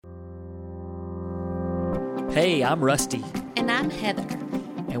Hey, I'm Rusty. And I'm Heather.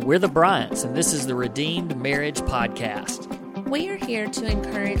 And we're the Bryants, and this is the Redeemed Marriage Podcast. We are here to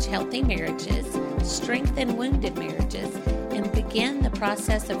encourage healthy marriages, strengthen wounded marriages, and begin the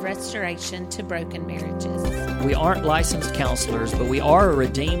process of restoration to broken marriages. We aren't licensed counselors, but we are a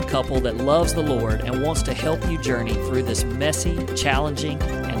redeemed couple that loves the Lord and wants to help you journey through this messy, challenging,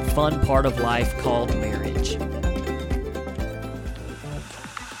 and fun part of life called marriage.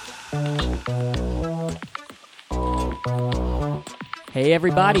 Hey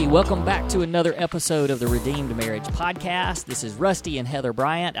everybody, welcome back to another episode of the Redeemed Marriage Podcast. This is Rusty and Heather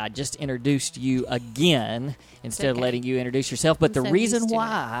Bryant. I just introduced you again instead of letting you introduce yourself, but the reason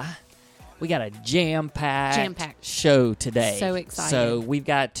why we got a jam-packed show today. So excited. So we've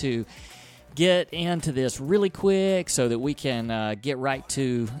got to get into this really quick so that we can get right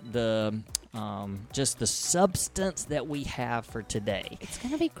to the just the substance that we have for today. It's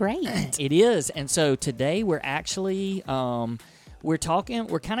going to be great. It is. And so today we're actually we're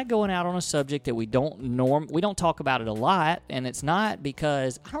kind of going out on a subject that we don't talk about it a lot, and it's not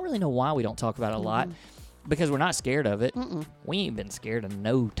because I don't really know why we don't talk about it a lot, because we're not scared of it. We ain't been scared of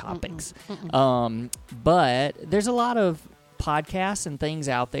no topics. But there's a lot of podcasts and things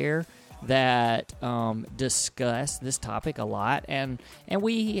out there that discuss this topic a lot, and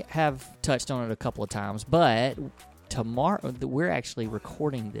we have touched on it a couple of times, but tomorrow we're actually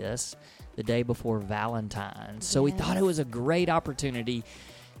recording this the day before Valentine's, so we thought it was a great opportunity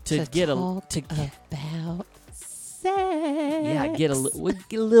to get about sex. Yeah, get a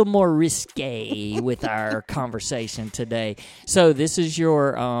little more risque with our conversation today. So this is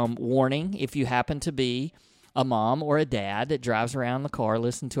your warning if you happen to be a mom or a dad that drives around the car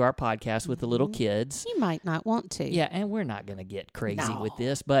listening to our podcast with the little kids. You might not want to. Yeah, and we're not going to get crazy with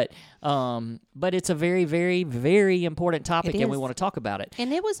this, but it's a very, very, very important topic, and we want to talk about it.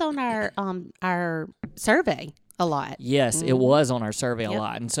 And it was on our survey a lot. Yes, it was on our survey a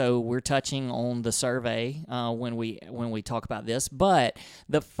lot, and so we're touching on the survey when we talk about this. But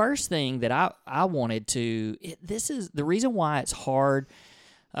the first thing that I wanted to this is the reason why it's hard,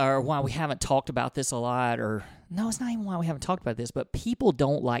 or why we haven't talked about this a lot, or no, it's not even why we haven't talked about this, but people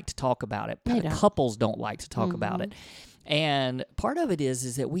don't like to talk about it. Couples don't like to talk about it. And part of it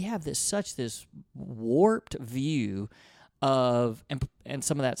is that we have this warped view of, and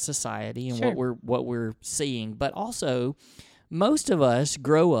some of that society and what we're seeing, but also most of us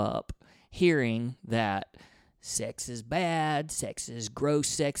grow up hearing that sex is bad, sex is gross,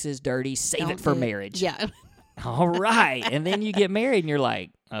 sex is dirty, save it for marriage. Yeah. All right. And then you get married and you're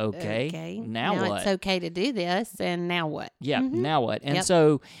like, okay. Now what? It's okay to do this, and now what? Yeah, now what? And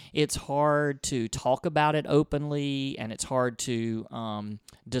so it's hard to talk about it openly, and it's hard to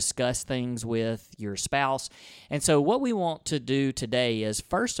discuss things with your spouse. And so what we want to do today is,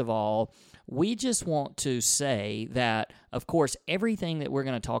 first of all, we just want to say that, of course, everything that we're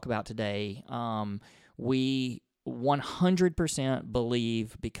going to talk about today, we 100%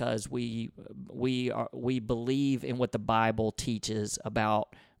 believe, because we believe in what the Bible teaches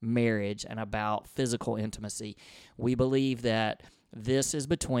about marriage and about physical intimacy. We believe that this is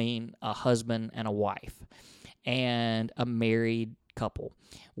between a husband and a wife and a married couple.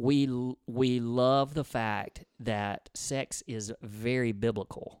 We love the fact that sex is very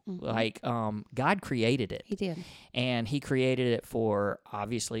biblical. Like God created it. He did. And he created it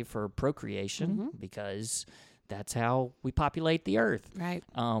obviously for procreation, because that's how we populate the earth. Right.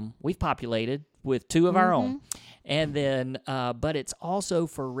 We've populated with two of our own. And then, but it's also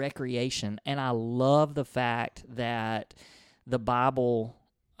for recreation. And I love the fact that the Bible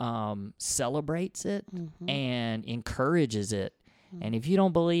celebrates it and encourages it. And if you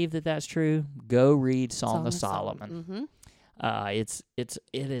don't believe that that's true, go read Song of Solomon. It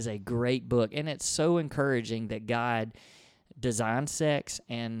is a great book, and it's so encouraging that God designed sex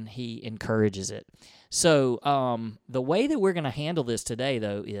and he encourages it. So the way that we're going to handle this today,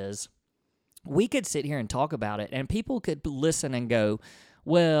 though, is we could sit here and talk about it, and people could listen and go,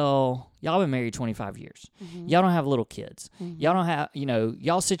 well, y'all been married 25 years. Y'all don't have little kids. Y'all don't have,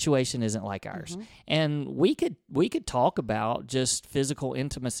 y'all's situation isn't like ours. And we could talk about just physical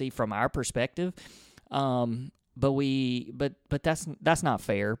intimacy from our perspective. But that's not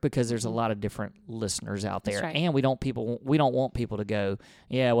fair, because there's a lot of different listeners out there, and we don't want people to go,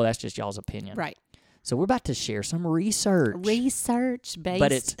 yeah, well, that's just y'all's opinion. Right. So we're about to share some research.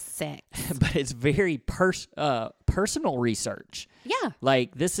 Research-based sex. But it's very personal research. Yeah.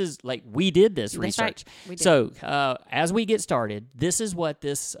 Like, this is, like, we did this research. Right. We did. So as we get started, this is what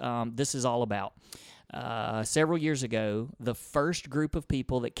this is all about. Several years ago, the first group of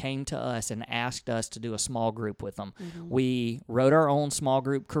people that came to us and asked us to do a small group with them, we wrote our own small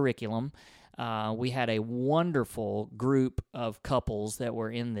group curriculum. we had a wonderful group of couples that were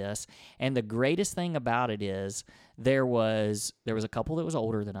in this, and the greatest thing about it is there was a couple that was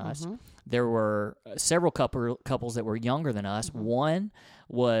older than us. Mm-hmm. There were several couples that were younger than us. Mm-hmm. One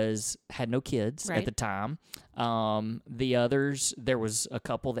had no kids at the time. The others, there was a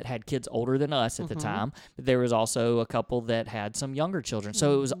couple that had kids older than us at the time, but there was also a couple that had some younger children.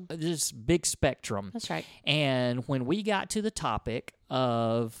 So it was this big spectrum. That's right. And when we got to the topic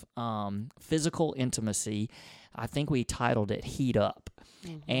of physical intimacy, I think we titled it Heat Up.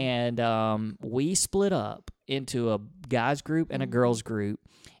 Mm-hmm. And we split up into a guys group and a girls group,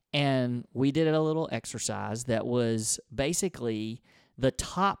 and we did a little exercise that was basically the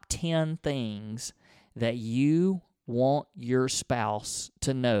top 10 things that you want your spouse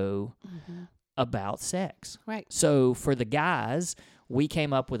to know about sex. Right. So for the guys, we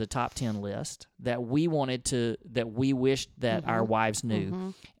came up with a top 10 list that we wished that our wives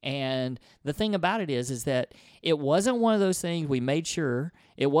knew. And the thing about it is that it wasn't one of those things we made sure.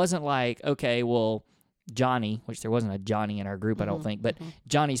 It wasn't like, okay, well, Johnny, which there wasn't a Johnny in our group, I don't think, but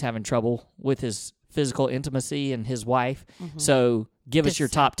Johnny's having trouble with his physical intimacy and his wife. So give us your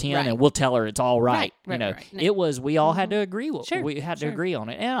top 10 and we'll tell her it's all right. Right. It was, we all had to agree. We had to agree on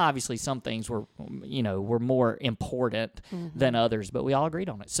it. And obviously some things were more important than others, but we all agreed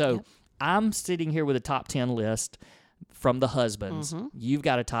on it. So I'm sitting here with a top 10 list from the husbands. You've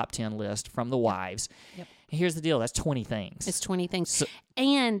got a top 10 list from the wives. Yep. Here's the deal. That's 20 things. It's 20 things. So,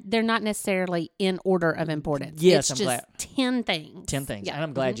 and they're not necessarily in order of importance. Yes, it's I'm just glad. 10 things. 10 things. Yeah. And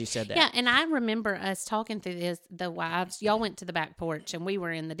I'm glad you said that. Yeah, and I remember us talking through this, the wives. Y'all went to the back porch, and we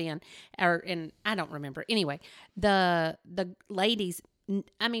were in the den. And I don't remember. Anyway, the ladies,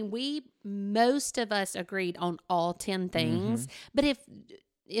 I mean, most of us agreed on all 10 things. But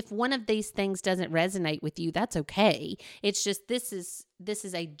if one of these things doesn't resonate with you, that's okay. It's just this is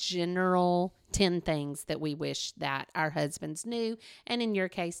a general 10 things that we wish that our husbands knew, and in your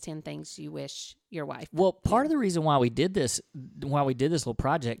case, 10 things you wish your wife. Well, part of the reason why we did this little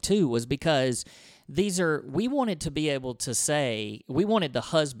project too, was because we wanted to be able to say, we wanted the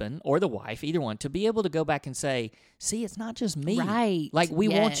husband or the wife, either one, to be able to go back and say, see, it's not just me. Right. Like, we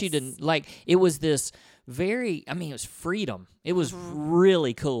want you to, like, it was this it was freedom. It was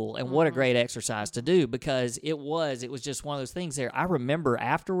really cool, and what a great exercise to do, because it was just one of those things there. I remember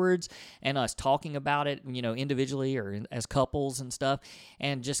afterwards and us talking about it, individually or as couples and stuff,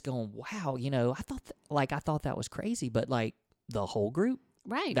 and just going, wow, I thought that was crazy, but like the whole group,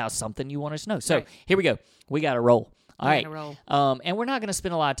 right? That was something you want us to know. So here we go. We got to roll. All right. And we're not going to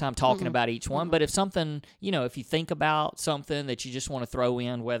spend a lot of time talking about each one, but if something, if you think about something that you just want to throw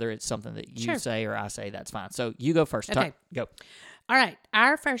in, whether it's something that you say or I say, that's fine. So you go first. Okay. Go. All right.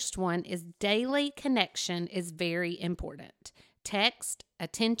 Our first one is daily connection is very important. Text,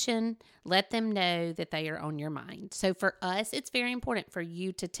 attention, let them know that they are on your mind. So for us, it's very important for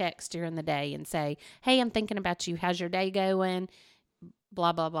you to text during the day and say, hey, I'm thinking about you. How's your day going?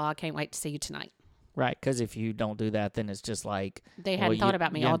 Blah, blah, blah. I can't wait to see you tonight. Right, because if you don't do that, then it's just like they hadn't thought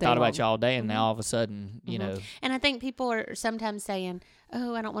about me all day. Thought about you all day, and now all of a sudden, And I think people are sometimes saying,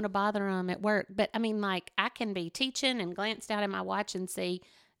 "Oh, I don't want to bother them at work," but I mean, like, I can be teaching and glance down at my watch and see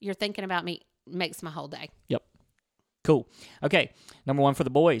you're thinking about me. Makes my whole day. Yep. Cool. Okay, number one for the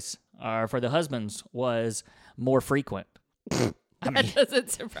boys, or for the husbands, was more frequent. That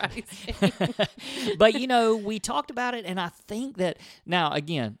doesn't surprise me. But, we talked about it, and I think that, now,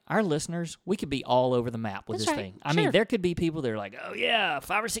 again, our listeners, we could be all over the map with this thing. I mean, there could be people that are like, oh, yeah,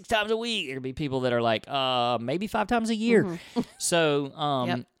 5 or 6 times a week. There could be people that are like, maybe 5 times a year.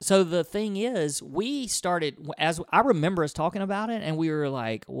 So, so the thing is, we started, as I remember us talking about it, and we were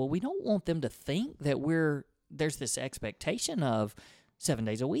like, well, we don't want them to think that there's this expectation of 7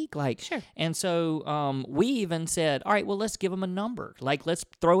 days a week. And so we even said, all right, well, let's give them a number. Like, let's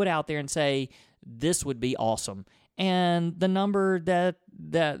throw it out there and say, this would be awesome. And the number that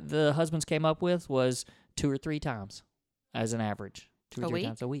the husbands came up with was 2 or 3 times as an average. 2 or 3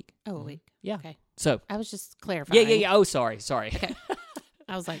 times a week. Oh, a week. Yeah. Okay. So I was just clarifying. Yeah. Oh, sorry. Okay.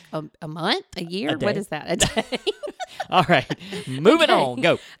 I was like, a month? A year? A day. What is that? A day? All right. Moving on.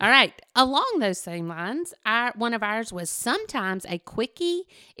 Go. All right. Along those same lines, one of ours was sometimes a quickie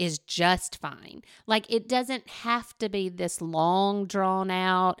is just fine. Like, it doesn't have to be this long, drawn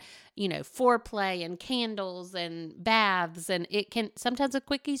out, foreplay and candles and baths. And sometimes a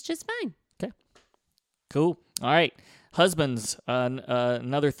quickie is just fine. Okay. Cool. All right. Husbands,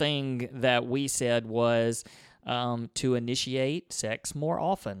 another thing that we said was to initiate sex more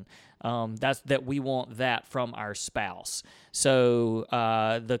often. that we want that from our spouse. So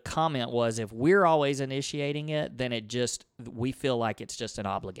the comment was, if we're always initiating it, then we feel like it's just an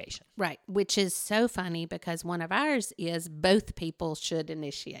obligation. Right, which is so funny because one of ours is both people should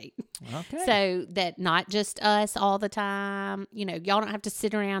initiate. Okay. So that not just us all the time. Y'all don't have to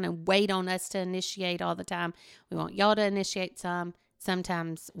sit around and wait on us to initiate all the time. We want y'all to initiate some.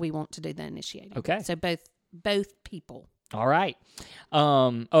 Sometimes we want to do the initiating. Okay. So both people. All right.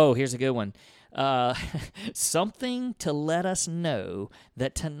 Here's a good one. Something to let us know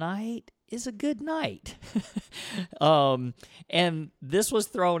that tonight is a good night. And this was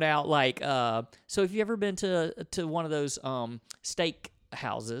thrown out like, so if you ever been to one of those steak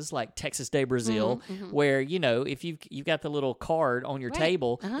houses like Texas de Brazil, where if you've got the little card on your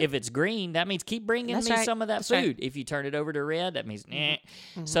table, if it's green, that means keep bringing me some of that food. Right. If you turn it over to red, that means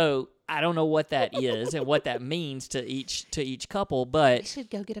So I don't know what that is and what that means to each couple, but we should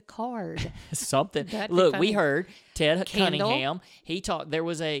go get a card. Something. Look, we heard Ted Cunningham. He talked. There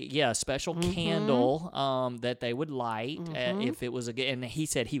was a special candle that they would light if it was and he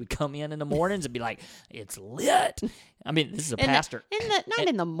said he would come in the mornings and be like, "It's lit." I mean, this is a pastor. Not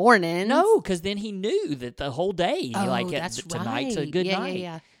in the morning. No, because then he knew that the whole day, that's tonight's a good night.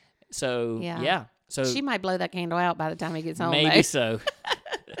 Yeah. So So she might blow that candle out by the time he gets home. Maybe so.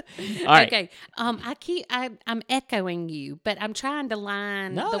 All right. Okay. I'm echoing you, but I'm trying to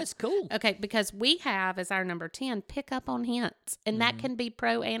line. No, it's cool. Okay, because we have as our number 10, pick up on hints, and that can be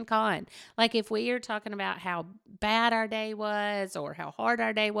pro and con. Like if we are talking about how bad our day was, or how hard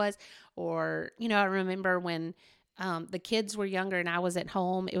our day was, or I remember when the kids were younger and I was at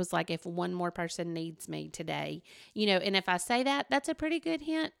home, it was like, if one more person needs me today, and if I say that, that's a pretty good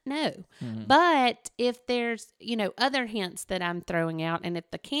hint. No. But if there's, other hints that I'm throwing out, and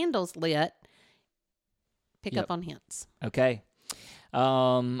if the candle's lit, pick up on hints. Okay.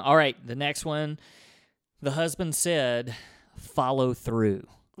 All right. The next one, the husband said, follow through.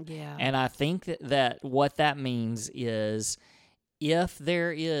 Yeah. And I think that what that means is, if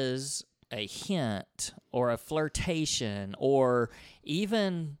there is a hint or a flirtation, or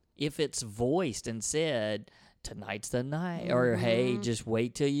even if it's voiced and said, tonight's the night, or hey, just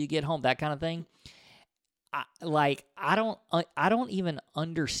wait till you get home, that kind of thing. I don't even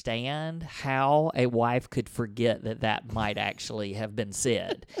understand how a wife could forget that might actually have been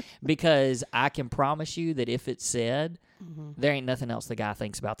said, because I can promise you that if it's said, there ain't nothing else the guy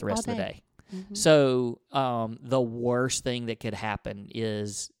thinks about the rest of the day. So the worst thing that could happen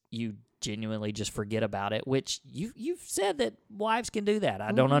is you genuinely just forget about it, which you've said that wives can do that.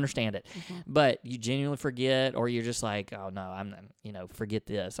 I don't understand it. But you genuinely forget, or you're just like, oh no, I'm forget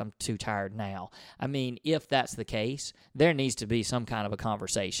this. I'm too tired now. I mean, if that's the case, there needs to be some kind of a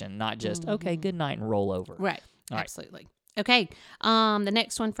conversation, not just, okay, good night and roll over. Right. Absolutely. Okay. The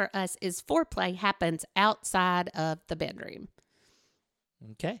next one for us is foreplay happens outside of the bedroom.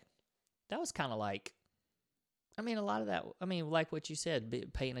 Okay. That was kind of like, a lot of that, like what you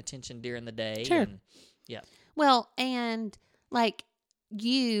said, paying attention during the day. Sure. And, yeah. Well, and like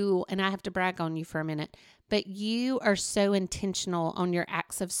you, and I have to brag on you for a minute, but you are so intentional on your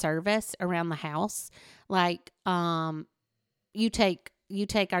acts of service around the house. Like, you take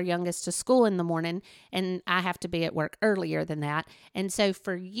our youngest to school in the morning, and I have to be at work earlier than that. And so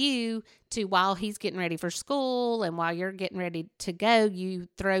for you to, while he's getting ready for school and while you're getting ready to go, you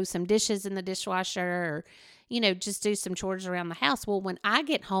throw some dishes in the dishwasher, or just do some chores around the house. Well, when I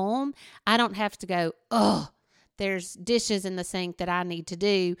get home, I don't have to go, there's dishes in the sink that I need to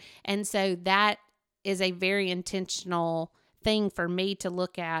do. And so that is a very intentional thing for me to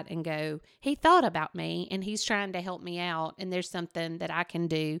look at and go, he thought about me and he's trying to help me out. And there's something that I can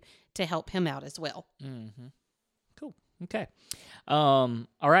do to help him out as well. Cool. Okay. All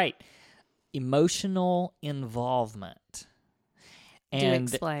right. Emotional involvement. And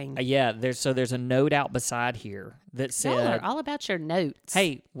do explain. There's a note out beside here that said, y'all are all about your notes.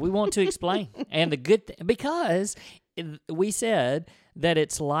 Hey, we want to explain. And the good thing, because we said that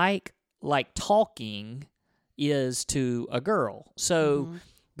it's like talking is to a girl. So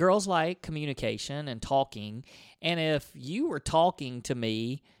girls like communication and talking. And if you were talking to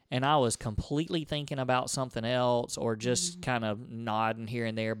me and I was completely thinking about something else, or just kind of nodding here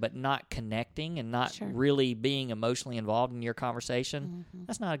and there, but not connecting and not really being emotionally involved in your conversation,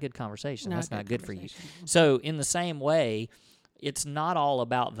 that's not a good conversation. That's not good for you. So in the same way, it's not all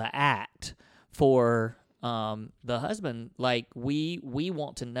about the act for the husband. Like we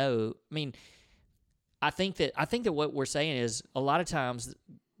want to know. I think that what we're saying is, a lot of times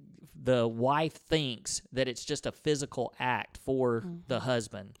the wife thinks that it's just a physical act for the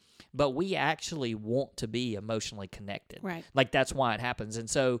husband, but we actually want to be emotionally connected. Right. Like that's why it happens. And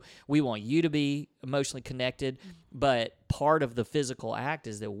so we want you to be emotionally connected, but part of the physical act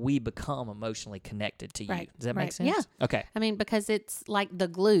is that we become emotionally connected to you. Right. Does that make Right. sense? Yeah. Okay. I mean, because it's like the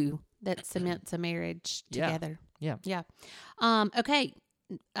glue that cements a marriage Yeah. together. Yeah. Yeah. Okay.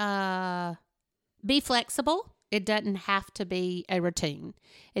 Be flexible. It doesn't have to be a routine.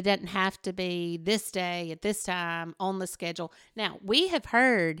 It doesn't have to be this day at this time on the schedule. Now, we have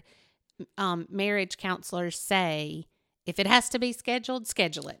heard marriage counselors say, if it has to be scheduled,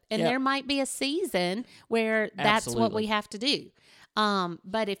 schedule it. And Yep. there might be a season where that's what we Absolutely. have to do.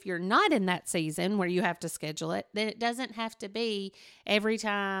 But if you're not in that season where you have to schedule it, then it doesn't have to be every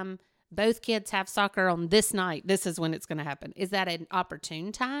time both kids have soccer on this night, this is when it's going to happen. Is that an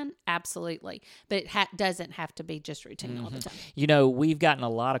opportune time? Absolutely. But it doesn't have to be just routine all the time. You know, we've gotten a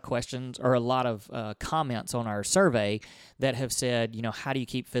lot of questions or a lot of comments on our survey that have said, you know, how do you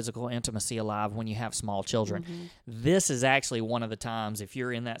keep physical intimacy alive when you have small children? Mm-hmm. This is actually one of the times, if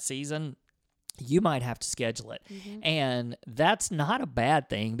you're in that season, you might have to schedule it. And that's not a bad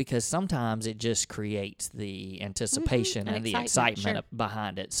thing because sometimes it just creates the anticipation And and the excitement, excitement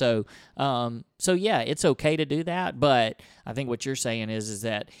behind it. So, yeah, it's okay to do that. But I think what you're saying is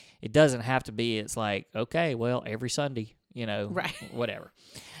that it doesn't have to be, it's like, okay, well, every Sunday, you know, Right. whatever.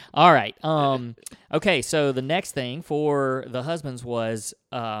 All right. Okay, so the next thing for the husbands was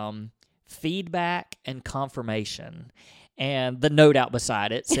feedback and confirmation. And the note out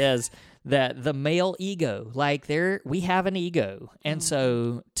beside it says that the male ego, like we have an ego. And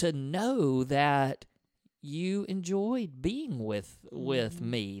so to know that you enjoyed being with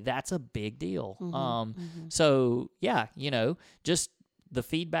me, that's a big deal. So yeah, you know, just the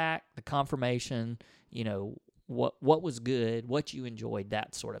feedback, the confirmation, you know, what was good, what you enjoyed,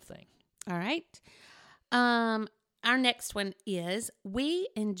 that sort of thing. All right. Our next one is, we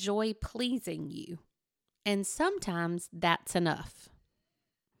enjoy pleasing you. And sometimes that's enough.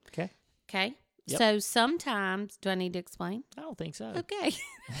 Okay. Okay. Yep. So sometimes, do I need to explain? I don't think so. Okay.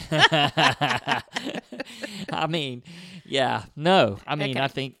 I mean, yeah, no. I mean,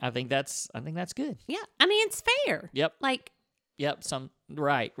 Okay. I think that's good. Yeah. I mean, it's fair. Yep. Like, Yep.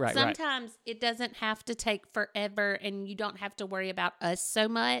 Right. sometimes it doesn't have to take forever and you don't have to worry about us so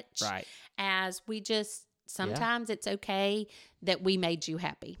much. Right. As we just, sometimes it's okay that we made you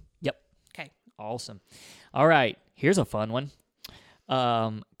happy. Yep. Okay. Awesome. All right. Here's a fun one.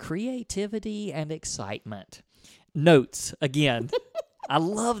 Creativity and excitement. Notes again. I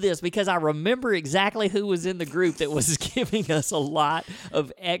love this because I remember exactly who was in the group that was giving us a lot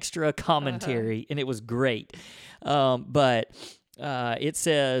of extra commentary, and it was great. But it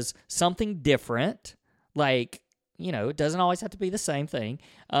says something different, like, you know, it doesn't always have to be the same thing.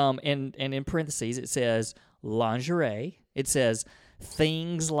 And in parentheses, it says lingerie. It says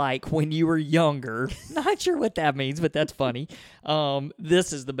things like when you were younger. Not sure what that means, but that's funny.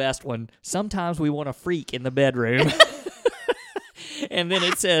 This is the best one. Sometimes we want to freak in the bedroom. And then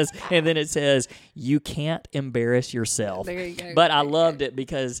it says, you can't embarrass yourself. There you go. But I loved it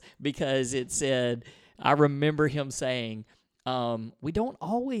because it said, I remember him saying, we don't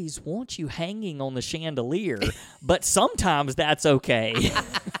always want you hanging on the chandelier, but sometimes that's okay.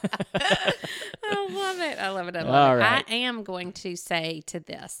 I love it. I love it. All right. I am going to say to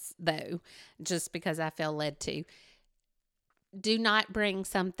this, though, just because I feel led to, do not bring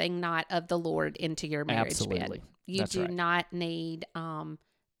something not of the Lord into your marriage Absolutely. bed. You That's do right. not need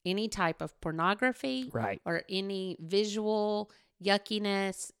any type of pornography Right. or any visual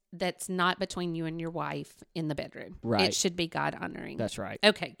yuckiness that's not between you and your wife in the bedroom. Right. It should be God honoring. That's right.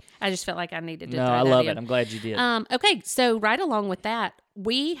 Okay. I just felt like I needed to No, throw I that love in. it. I'm glad you did. Okay, so right along with that,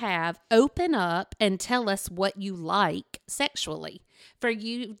 we have open up and tell us what you like sexually for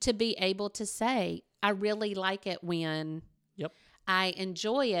you to be able to say, I really like it when Yep. I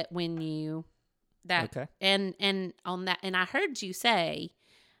enjoy it when you that Okay. and on that, and I heard you say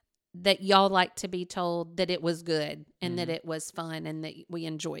that y'all like to be told that it was good and that it was fun and that we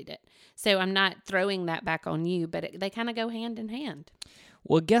enjoyed it. So I'm not throwing that back on you, but they kind of go hand in hand.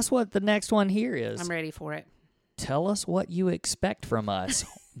 Well, guess what the next one here is? I'm ready for it. Tell us what you expect from us. ...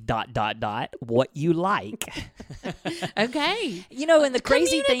 What you like. Okay. You know, and the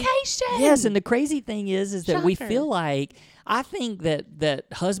crazy thing, Communication. yes, and the crazy thing is that we Shocker. feel like, I think that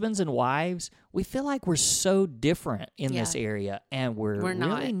husbands and wives, we feel like we're so different in this Yeah. area, and we're We're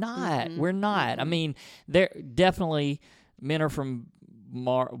not. really not. Mm-mm. We're not. I mean, there definitely men are from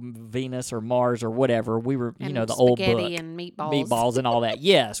Venus or Mars or whatever. We were, and the old book. spaghetti and Meatballs and all that.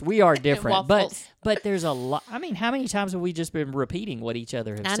 Yes, we are different. waffles. But there's a lot. I mean, how many times have we just been repeating what each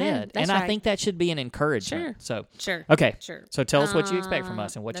other have I know, said? that's And I right. think that should be an encouragement. Sure. So, Sure. okay. Sure. So tell us what you expect from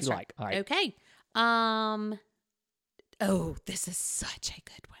us and what That's you right. like. All right. Okay. Oh, this is such a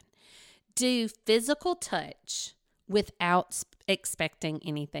good one. Do physical touch without expecting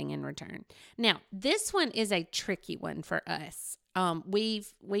anything in return. Now, this one is a tricky one for us.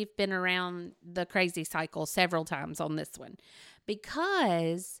 We've been around the crazy cycle several times on this one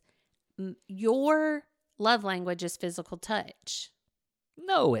because your love language is physical touch.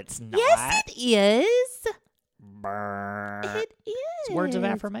 No, it's not. Yes, it is. Brr. It is. It's words of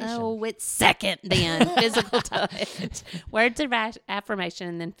affirmation. Oh, it's second then. Physical touch. Words of affirmation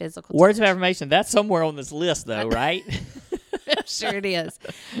and then physical Words of touch. affirmation. That's somewhere on this list, though, right? Sure it is.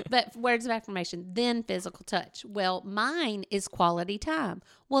 But words of affirmation, then physical touch. Well, mine is quality time.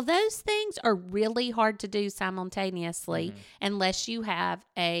 Well, those things are really hard to do simultaneously unless you have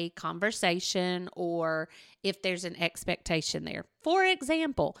a conversation or if there's an expectation there. For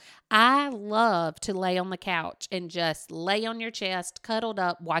example, I love to lay on the couch and just lay on your chest, cuddled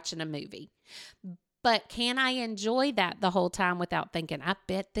up, watching a movie. But can I enjoy that the whole time without thinking, I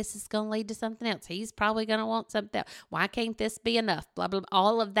bet this is going to lead to something else. He's probably going to want something else. Why can't this be enough? Blah, blah, blah.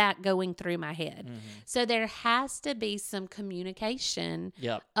 All of that going through my head. So there has to be some communication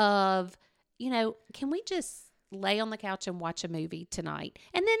Yep. of, can we just lay on the couch and watch a movie tonight?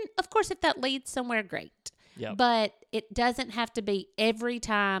 And then, of course, if that leads somewhere, great. Yep. But it doesn't have to be every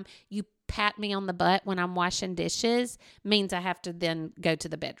time you pat me on the butt when I'm washing dishes means I have to then go to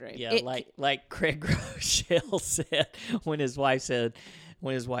the bedroom. Yeah, like Craig Rochelle said when his wife says,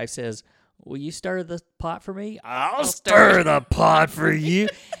 "Will you stir the pot for me?" I'll stir the pot for you.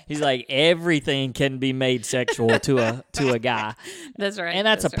 He's like, everything can be made sexual to a guy. That's right. And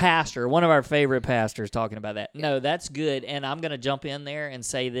that's a right. pastor, one of our favorite pastors, talking about that. No, that's good. And I'm going to jump in there and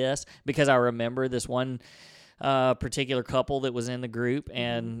say this because I remember this one particular couple that was in the group,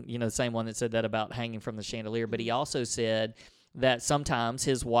 and the same one that said that about hanging from the chandelier. But he also said that sometimes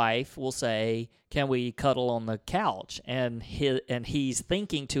his wife will say, "Can we cuddle on the couch?" And he's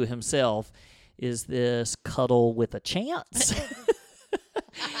thinking to himself, "Is this cuddle with a chance?"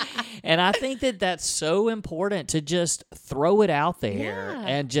 And I think that that's so important to just throw it out there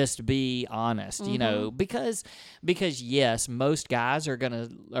and just be honest, because yes, most guys are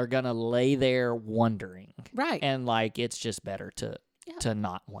gonna lay there wondering, Right. and it's just better to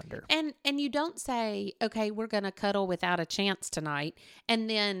not wonder. And you don't say, okay, we're going to cuddle without a chance tonight and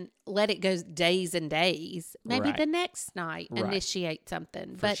then let it go days and days. Maybe Right. the next night Right. initiate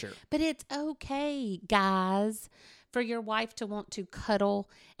something. For sure. But it's okay, guys, for your wife to want to cuddle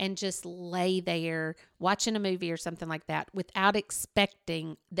and just lay there watching a movie or something like that without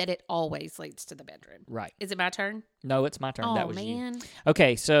expecting that it always leads to the bedroom. Right. Is it my turn? No, it's my turn. Oh, That was you. man.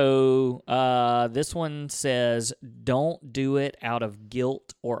 Okay, so this one says, don't do it out of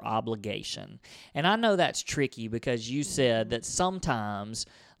guilt or obligation. And I know that's tricky because you said that sometimes,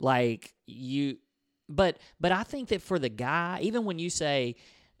 but I think that for the guy, even when you say,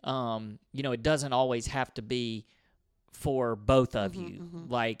 it doesn't always have to be for both of you,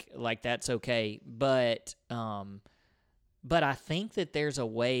 like that's okay. But I think that there's a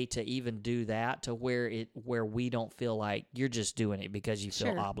way to even do that to where we don't feel like you're just doing it because you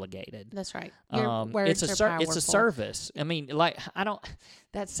feel obligated. That's right. Your words It's are a powerful. service. I mean,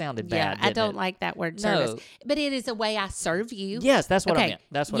 that sounded bad. Yeah, I don't didn't it? like that word No. service. But it is a way I serve you. Yes, that's what I Okay. meant.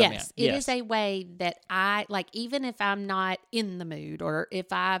 That's what I meant. Yes, it is a way that I, even if I'm not in the mood or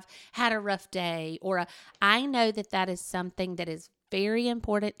if I've had a rough day I know that is something that is very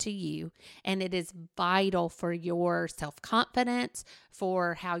important to you, and it is vital for your self-confidence,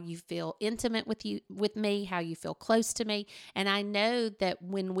 for how you feel intimate with me, how you feel close to me. And I know that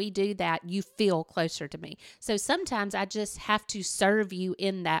when we do that, you feel closer to me. So sometimes I just have to serve you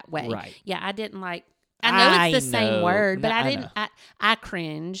in that way. Right. Yeah, I didn't I know it's the same know. word, but No, I I didn't. I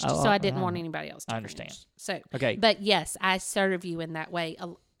cringed, so I didn't want anybody else to I understand. cringe. So, Okay. But yes, I serve you in that way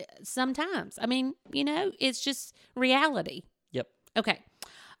sometimes. I mean, it's just reality. Yep. Okay.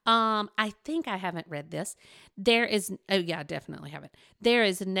 I think I haven't read this. I definitely haven't. There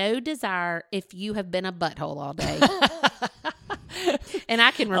is no desire if you have been a butthole all day. And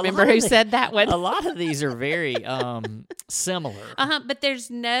I can remember who said that one. A lot of these are very similar. But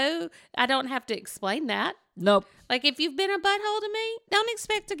I don't have to explain that. Nope. Like if you've been a butthole to me, don't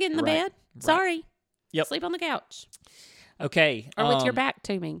expect to get in the Right. bed. Sorry. Yep. Sleep on the couch. Okay. Or with your back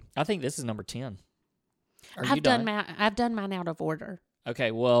to me. I think this is number 10. Are you I've done mine out of order.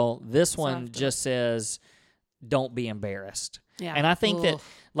 Okay, well, this So I one have to- just says, don't be embarrassed. Yeah. And I think that, Ugh.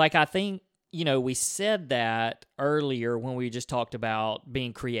 like, we said that earlier when we just talked about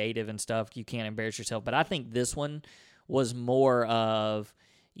being creative and stuff. You can't embarrass yourself. But I think this one was more of,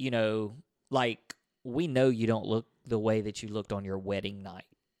 like, we know you don't look the way that you looked on your wedding night.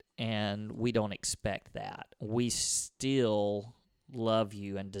 And we don't expect that. We still love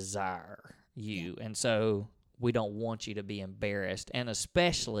you and desire you. And so we don't want you to be embarrassed. And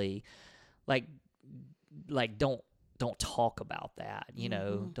especially, like don't talk about that,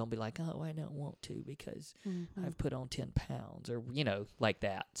 Don't be like, oh, I don't want to because I've put on 10 pounds or, like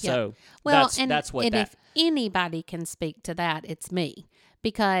that. Yeah. So well, that's what that. If anybody can speak to that, it's me,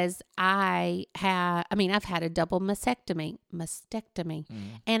 because I've had a double mastectomy,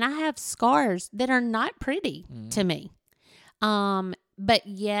 and I have scars that are not pretty to me. But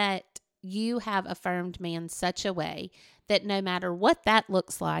yet you have affirmed me in such a way that no matter what that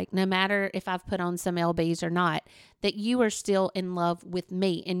looks like, no matter if I've put on some LBs or not, that you are still in love with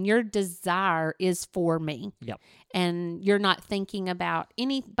me and your desire is for me. Yep. And you're not thinking about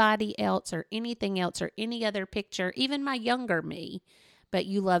anybody else or anything else or any other picture, even my younger me, but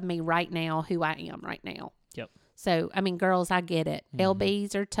you love me right now, who I am right now. Yep. So, girls, I get it.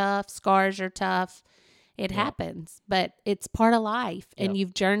 LBs are tough. Scars are tough. It happens, but it's part of life, and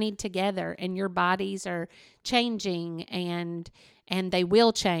you've journeyed together, and your bodies are changing, and they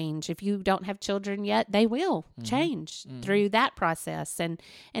will change. If you don't have children yet, they will change through that process, and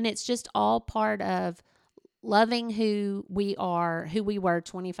it's just all part of loving who we were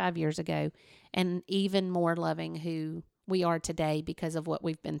 25 years ago, and even more loving who we are today because of what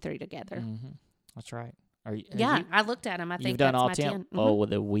we've been through together. Mm-hmm. That's right. I looked at them. I think you've done that's all my 10. 10. Oh,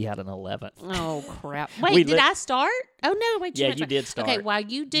 well, we had an 11th. Oh, crap. Wait, did I start? Oh, no. Wait. Yeah, you did start. Okay, while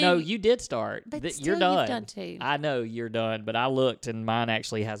you do. No, you did start. But still, you're done. you've done 2. I know you're done, but I looked, and mine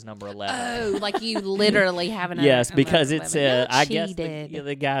actually has number 11. Oh, like you literally have an Yes, because it said, I guess cheated.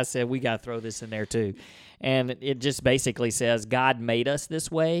 the guy said, we got to throw this in there too. And it just basically says, God made us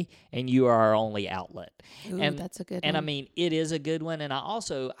this way, and you are our only outlet. Ooh, and that's a good and one. it is a good one. And I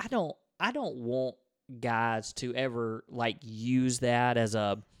don't want guys to ever like use that as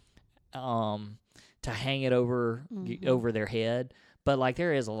a to hang it over their head, but like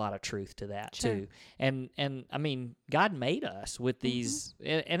there is a lot of truth to that too. And God made us with these,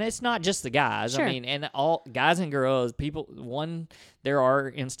 and it's not just the guys. Sure. And all guys and girls, there are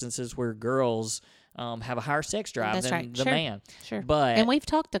instances where girls have a higher sex drive than the man. Sure. But and we've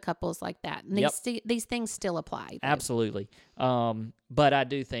talked to couples like that. And these things still apply. Absolutely. But I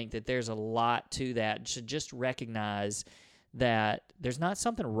do think that there's a lot to that. To just recognize that there's not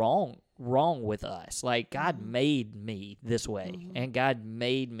something wrong with us. Like God made me this way, and God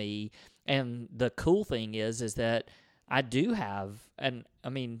made me. And the cool thing is that I do have,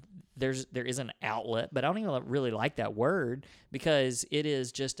 there is an outlet, but I don't even really like that word because it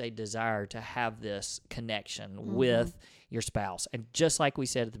is just a desire to have this connection with your spouse. And just like we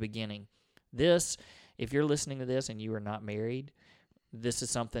said at the beginning, if you're listening to this and you are not married, this is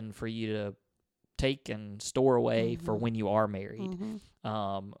something for you to take and store away for when you are married.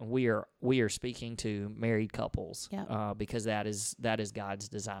 We are speaking to married couples because that is God's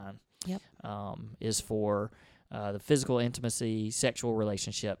design. Yep. Is for the physical intimacy, sexual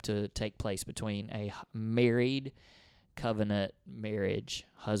relationship to take place between a married covenant marriage,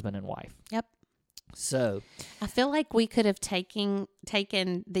 husband and wife. Yep. So I feel like we could have taken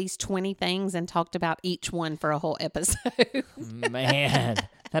these 20 things and talked about each one for a whole episode. Man, that'd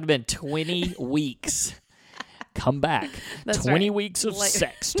have been 20 weeks. Come back. That's 20 right. weeks of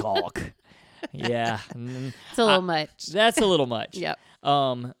sex talk. Yeah. It's a little much. That's a little much. Yep.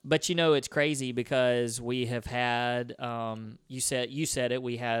 But it's crazy because we have had, you said it,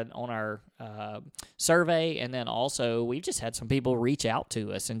 we had on our survey, and then also we've just had some people reach out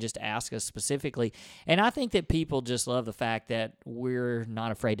to us and just ask us specifically. And I think that people just love the fact that we're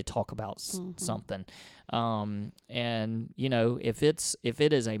not afraid to talk about something. And if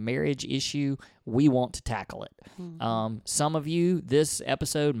it is a marriage issue, we want to tackle it. Some of you, this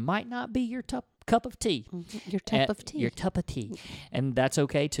episode might not be your cup of tea. Your cup of tea. Your cup of tea. And that's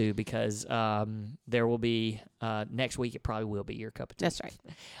okay too, because there will be next week it probably will be your cup of tea. That's right.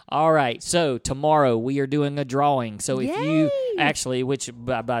 All right. So tomorrow we are doing a drawing. So if Yay! you actually, which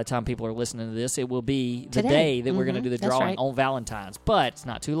by the time people are listening to this, it will be the Today. day that we're going to do the That's drawing right. on Valentine's. But it's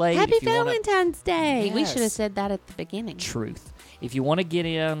not too late. Happy if you Valentine's Day. We Yes. should have said that at the beginning. Truth. If you want to get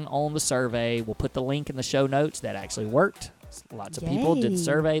in on the survey, we'll put the link in the show notes. That actually worked. Lots of people did the Yay.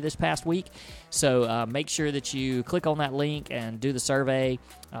 survey this past week. So make sure that you click on that link and do the survey.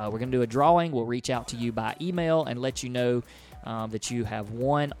 We're going to do a drawing. We'll reach out to you by email and let you know that you have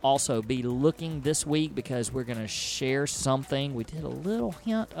won. Also, be looking this week because we're going to share something. We did a little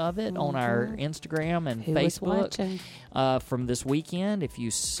hint of it on our Instagram and Who was Facebook watching? from this weekend. If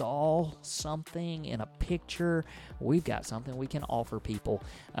you saw something in a picture, we've got something we can offer people.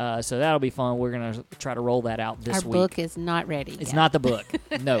 So that'll be fun. We're going to try to roll that out this Our week. book is not ready. It's yet. not the book.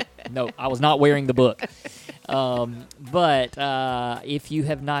 No, I was not wearing the book. But if you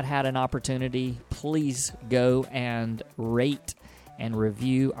have not had an opportunity, please go and rate and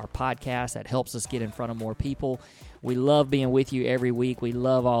review our podcast. That helps us get in front of more people. We love being with you every week. We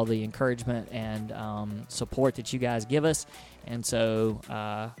love all the encouragement and support that you guys give us. And so,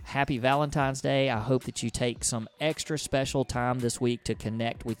 happy Valentine's Day. I hope that you take some extra special time this week to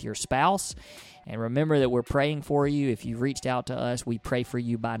connect with your spouse. And remember that we're praying for you. If you've reached out to us, we pray for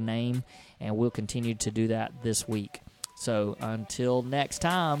you by name, and we'll continue to do that this week. So until next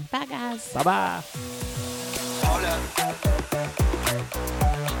time. Bye, guys. Bye-bye. Hold up.